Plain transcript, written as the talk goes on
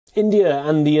India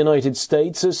and the United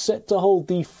States are set to hold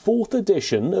the 4th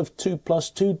edition of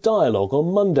 2+2 Dialogue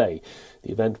on Monday.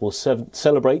 The event will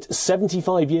celebrate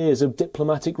 75 years of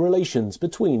diplomatic relations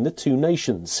between the two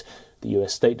nations. The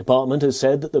US State Department has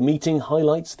said that the meeting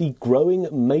highlights the growing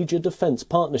major defence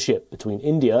partnership between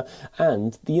India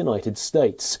and the United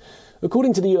States.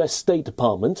 According to the US State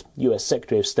Department, US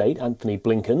Secretary of State Antony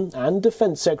Blinken and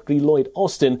Defence Secretary Lloyd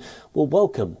Austin will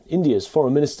welcome India's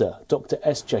Foreign Minister Dr.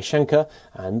 S. Jaishankar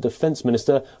and Defence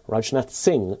Minister Rajnath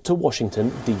Singh to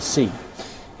Washington, D.C.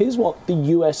 Here's what the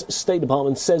US State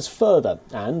Department says further,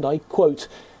 and I quote,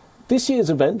 "This year's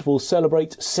event will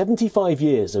celebrate 75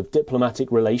 years of diplomatic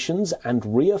relations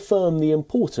and reaffirm the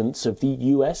importance of the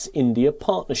US-India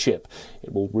partnership.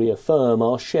 It will reaffirm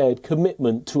our shared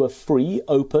commitment to a free,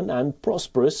 open and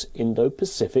prosperous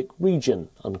Indo-Pacific region,"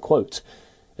 unquote.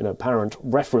 In apparent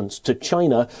reference to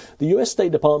China, the US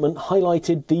State Department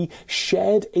highlighted the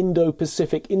shared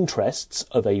Indo-Pacific interests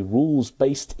of a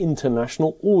rules-based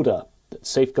international order that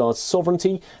safeguards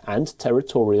sovereignty and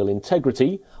territorial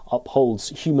integrity, upholds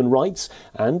human rights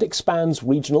and expands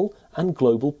regional and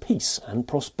global peace and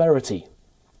prosperity.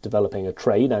 Developing a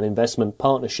trade and investment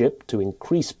partnership to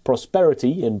increase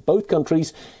prosperity in both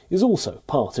countries is also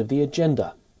part of the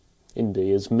agenda.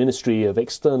 India's Ministry of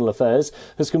External Affairs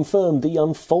has confirmed the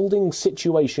unfolding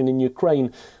situation in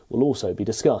Ukraine will also be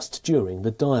discussed during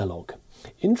the dialogue.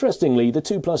 Interestingly, the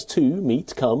 2+2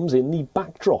 meet comes in the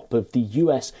backdrop of the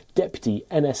US Deputy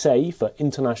NSA for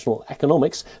International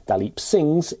Economics, Dalip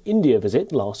Singh's India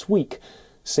visit last week.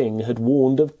 Singh had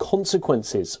warned of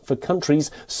consequences for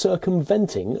countries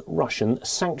circumventing Russian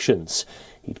sanctions.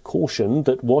 He'd cautioned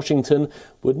that Washington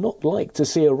would not like to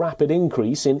see a rapid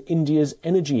increase in India's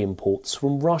energy imports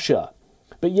from Russia.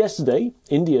 But yesterday,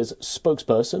 India's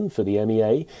spokesperson for the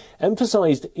MEA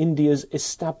emphasised India's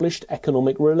established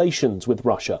economic relations with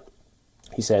Russia.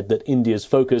 He said that India's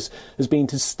focus has been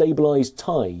to stabilise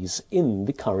ties in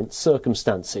the current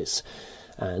circumstances.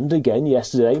 And again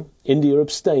yesterday, India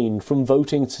abstained from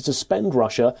voting to suspend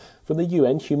Russia from the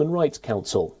UN Human Rights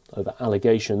Council over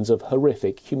allegations of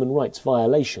horrific human rights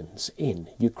violations in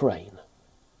Ukraine.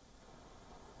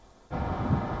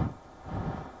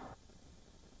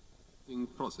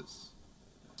 Process.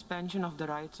 Suspension of the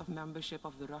rights of membership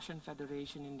of the Russian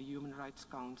Federation in the Human Rights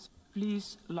Council.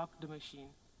 Please lock the machine.